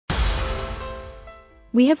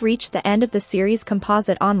We have reached the end of the series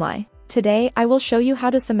Composite onlay. Today I will show you how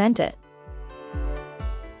to cement it.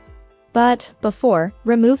 But, before,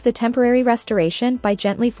 remove the temporary restoration by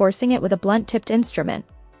gently forcing it with a blunt-tipped instrument.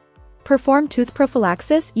 Perform tooth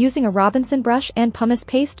prophylaxis using a Robinson brush and pumice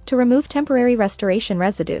paste to remove temporary restoration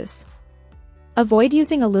residues. Avoid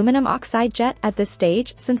using aluminum oxide jet at this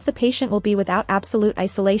stage since the patient will be without absolute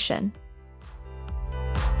isolation.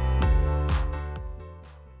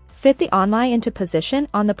 Fit the onlay into position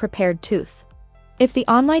on the prepared tooth. If the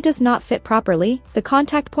onlay does not fit properly, the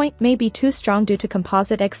contact point may be too strong due to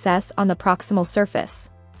composite excess on the proximal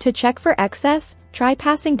surface. To check for excess, try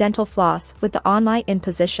passing dental floss with the onlay in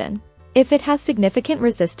position. If it has significant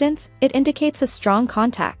resistance, it indicates a strong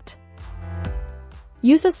contact.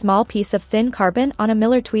 Use a small piece of thin carbon on a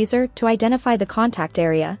Miller tweezer to identify the contact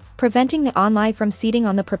area, preventing the onlay from seating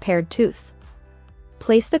on the prepared tooth.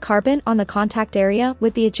 Place the carbon on the contact area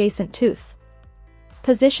with the adjacent tooth.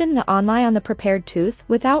 Position the onlay on the prepared tooth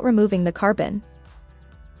without removing the carbon.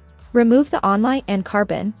 Remove the onlay and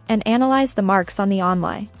carbon, and analyze the marks on the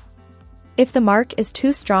onlay. If the mark is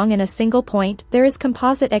too strong in a single point, there is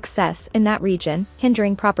composite excess in that region,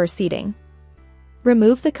 hindering proper seating.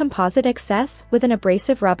 Remove the composite excess with an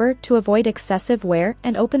abrasive rubber to avoid excessive wear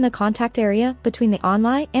and open the contact area between the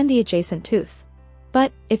onlay and the adjacent tooth.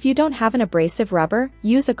 But, if you don't have an abrasive rubber,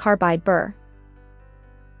 use a carbide burr.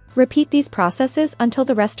 Repeat these processes until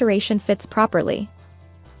the restoration fits properly.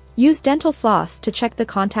 Use dental floss to check the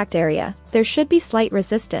contact area. There should be slight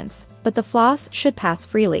resistance, but the floss should pass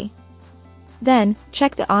freely. Then,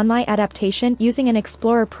 check the onlay adaptation using an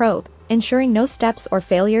Explorer probe, ensuring no steps or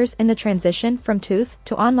failures in the transition from tooth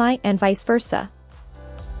to onlay and vice versa.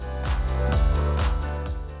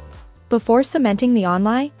 Before cementing the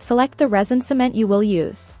onlay, select the resin cement you will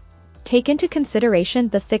use. Take into consideration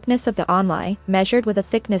the thickness of the onlay, measured with a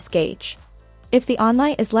thickness gauge. If the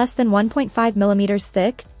onlay is less than 1.5 mm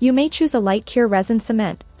thick, you may choose a light-cure resin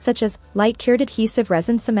cement, such as light-cured adhesive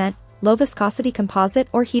resin cement, low-viscosity composite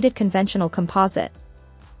or heated conventional composite.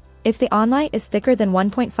 If the onlay is thicker than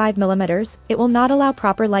 1.5 mm, it will not allow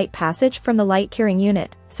proper light passage from the light curing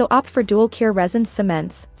unit, so opt for dual-cure resin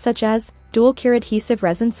cements, such as dual-cure adhesive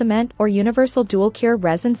resin cement or universal dual-cure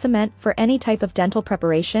resin cement for any type of dental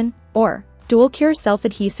preparation, or dual-cure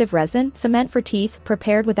self-adhesive resin cement for teeth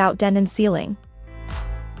prepared without dent and sealing.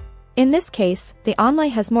 In this case, the onlay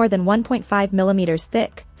has more than 1.5 mm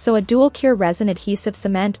thick, so a dual-cure resin adhesive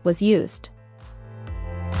cement was used.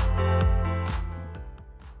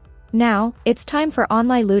 Now, it's time for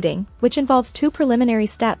onlay luting, which involves two preliminary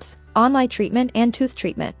steps, onlay treatment and tooth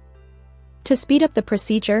treatment. To speed up the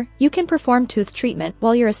procedure, you can perform tooth treatment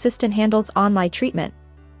while your assistant handles onlay treatment.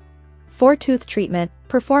 For tooth treatment,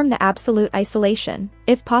 perform the absolute isolation.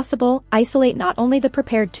 If possible, isolate not only the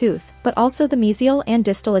prepared tooth, but also the mesial and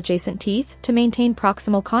distal adjacent teeth to maintain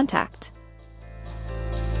proximal contact.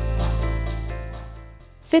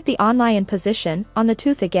 Fit the onlay in position on the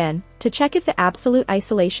tooth again, to check if the absolute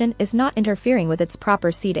isolation is not interfering with its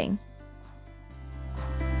proper seating.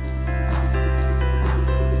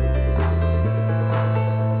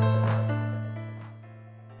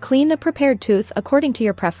 Clean the prepared tooth according to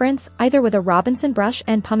your preference, either with a Robinson brush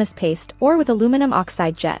and pumice paste or with aluminum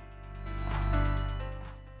oxide jet.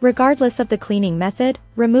 Regardless of the cleaning method,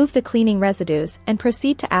 remove the cleaning residues and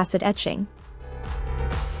proceed to acid etching.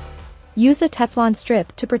 Use a Teflon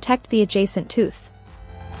strip to protect the adjacent tooth.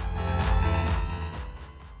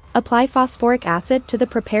 Apply phosphoric acid to the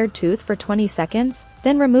prepared tooth for 20 seconds,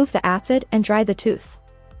 then remove the acid and dry the tooth.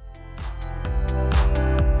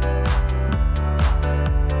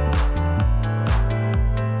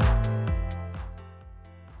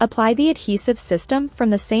 Apply the adhesive system from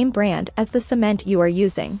the same brand as the cement you are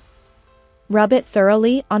using. Rub it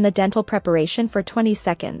thoroughly on the dental preparation for 20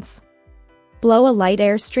 seconds. Blow a light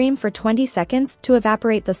air stream for 20 seconds to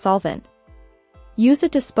evaporate the solvent. Use a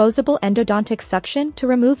disposable endodontic suction to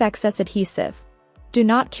remove excess adhesive. Do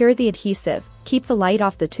not cure the adhesive, keep the light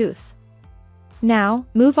off the tooth. Now,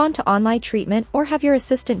 move on to onlay treatment or have your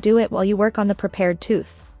assistant do it while you work on the prepared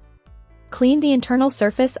tooth. Clean the internal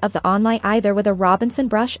surface of the onlay either with a Robinson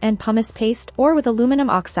brush and pumice paste or with aluminum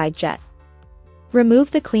oxide jet.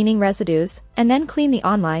 Remove the cleaning residues, and then clean the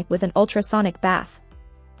onlay with an ultrasonic bath.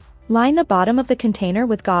 Line the bottom of the container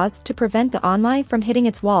with gauze to prevent the onlay from hitting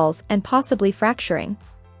its walls and possibly fracturing.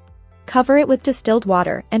 Cover it with distilled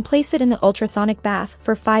water and place it in the ultrasonic bath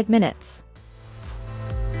for 5 minutes.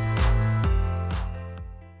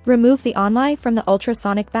 Remove the onlay from the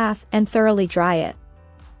ultrasonic bath and thoroughly dry it.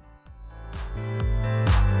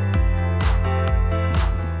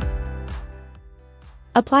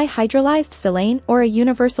 Apply hydrolyzed silane or a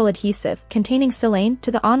universal adhesive containing silane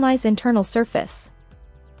to the onlay's internal surface.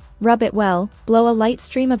 Rub it well, blow a light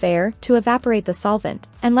stream of air to evaporate the solvent,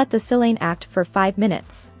 and let the silane act for 5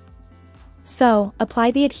 minutes. So,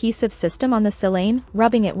 apply the adhesive system on the silane,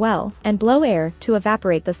 rubbing it well, and blow air to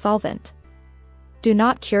evaporate the solvent. Do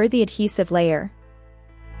not cure the adhesive layer.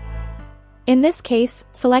 In this case,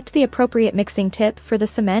 select the appropriate mixing tip for the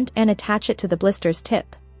cement and attach it to the blister's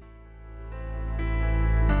tip.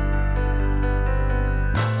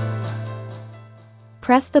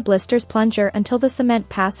 Press the blister's plunger until the cement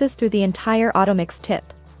passes through the entire automix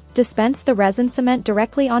tip. Dispense the resin cement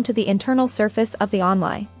directly onto the internal surface of the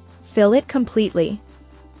onlay. Fill it completely.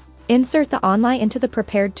 Insert the onlay into the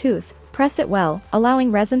prepared tooth, press it well,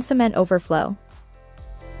 allowing resin cement overflow.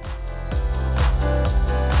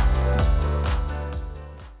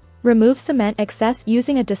 Remove cement excess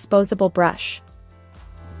using a disposable brush.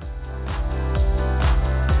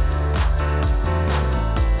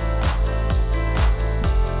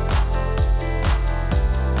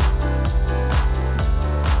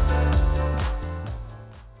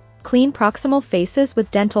 Clean proximal faces with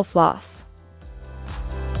dental floss.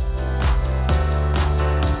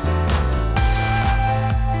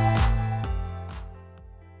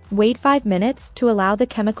 Wait 5 minutes to allow the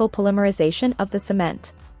chemical polymerization of the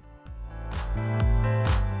cement.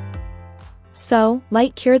 So,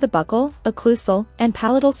 light cure the buccal, occlusal, and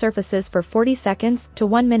palatal surfaces for 40 seconds to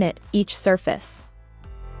 1 minute each surface.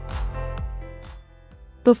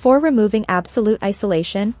 Before removing absolute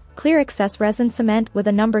isolation, clear excess resin cement with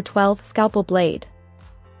a number 12 scalpel blade.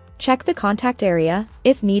 Check the contact area.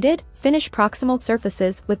 If needed, finish proximal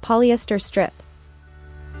surfaces with polyester strip.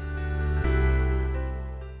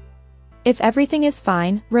 If everything is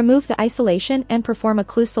fine, remove the isolation and perform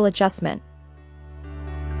occlusal adjustment.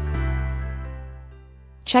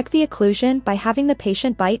 Check the occlusion by having the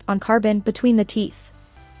patient bite on carbon between the teeth.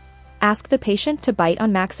 Ask the patient to bite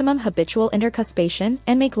on maximum habitual intercuspation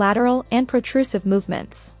and make lateral and protrusive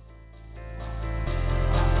movements.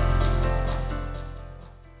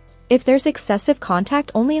 If there's excessive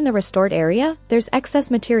contact only in the restored area, there's excess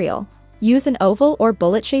material. Use an oval or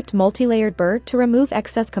bullet-shaped multi-layered burr to remove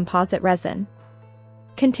excess composite resin.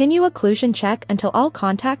 Continue occlusion check until all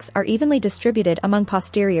contacts are evenly distributed among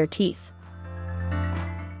posterior teeth.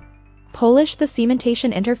 Polish the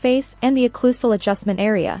cementation interface and the occlusal adjustment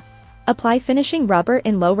area. Apply finishing rubber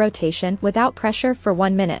in low rotation without pressure for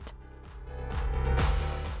 1 minute.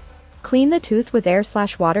 Clean the tooth with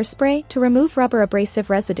air/water spray to remove rubber abrasive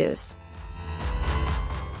residues.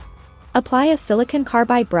 Apply a silicon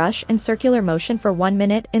carbide brush in circular motion for 1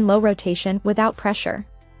 minute in low rotation without pressure.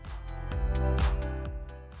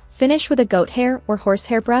 Finish with a goat hair or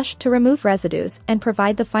horsehair brush to remove residues and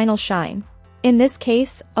provide the final shine. In this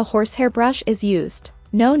case, a horsehair brush is used.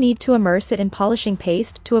 No need to immerse it in polishing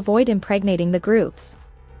paste to avoid impregnating the grooves.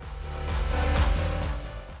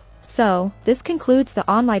 So, this concludes the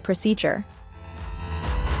onlay procedure.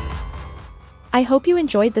 I hope you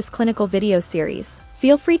enjoyed this clinical video series.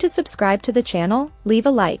 Feel free to subscribe to the channel, leave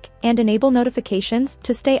a like, and enable notifications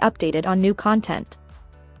to stay updated on new content.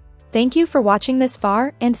 Thank you for watching this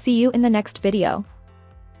far and see you in the next video.